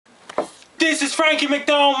This is Frankie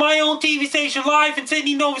McDonald, my own TV station live in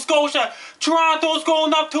Sydney, Nova Scotia. Toronto's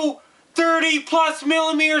going up to 30 plus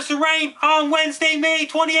millimeters of rain on Wednesday, May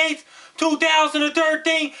 28th,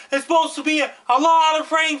 2013. It's supposed to be a lot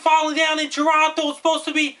of rain falling down in Toronto. It's supposed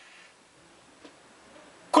to be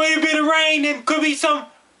quite a bit of rain and could be some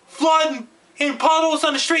flooding in puddles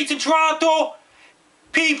on the streets in Toronto.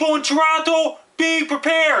 People in Toronto, be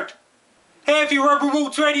prepared. Have your rubber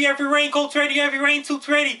boots ready, have your raincoats ready, have your rain suits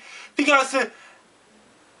ready, because a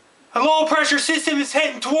low pressure system is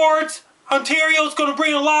heading towards Ontario. It's going to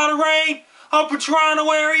bring a lot of rain up in Toronto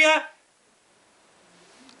area.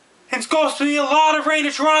 It's supposed to be a lot of rain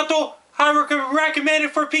in Toronto. I recommend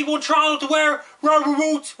it for people in Toronto to wear rubber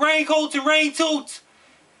boots, raincoats, and rain suits.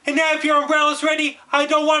 And have your umbrellas ready. I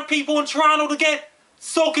don't want people in Toronto to get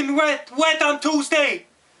soaking wet on Tuesday.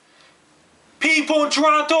 People in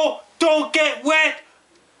Toronto, don't get wet.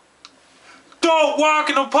 Don't walk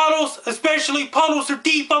in the puddles, especially puddles are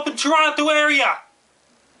deep up in Toronto area.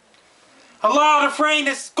 A lot of rain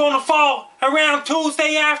is going to fall around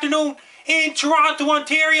Tuesday afternoon in Toronto,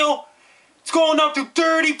 Ontario. It's going up to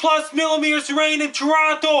 30 plus millimeters of rain in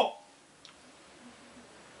Toronto.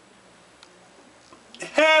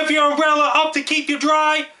 Have your umbrella up to keep you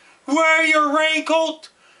dry. Wear your raincoat.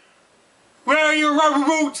 Wear your rubber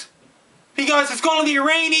boots. Because it's going to be a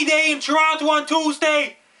rainy day in Toronto on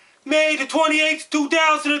Tuesday, May the 28th,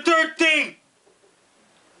 2013.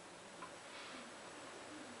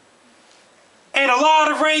 And a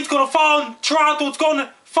lot of rain's going to fall in Toronto. It's going to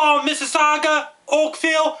fall in Mississauga,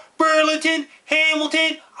 Oakville, Burlington,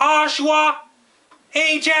 Hamilton, Oshawa,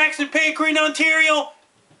 Ajax, and Pickering, Ontario.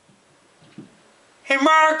 And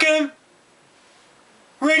Markham,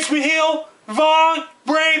 Richmond Hill, Vaughan,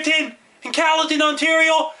 Brampton, and Caledon,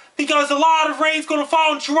 Ontario. Because a lot of rain's going to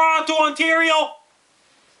fall in Toronto, Ontario.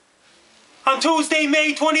 On Tuesday,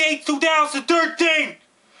 May 28, 2013.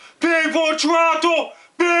 People in Toronto,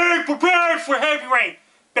 be prepared for heavy rain.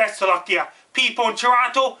 Best of luck to you. People in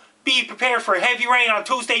Toronto, be prepared for heavy rain on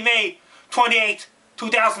Tuesday, May 28,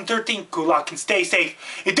 2013. Good luck and stay safe.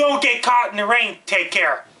 And don't get caught in the rain. Take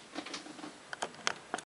care.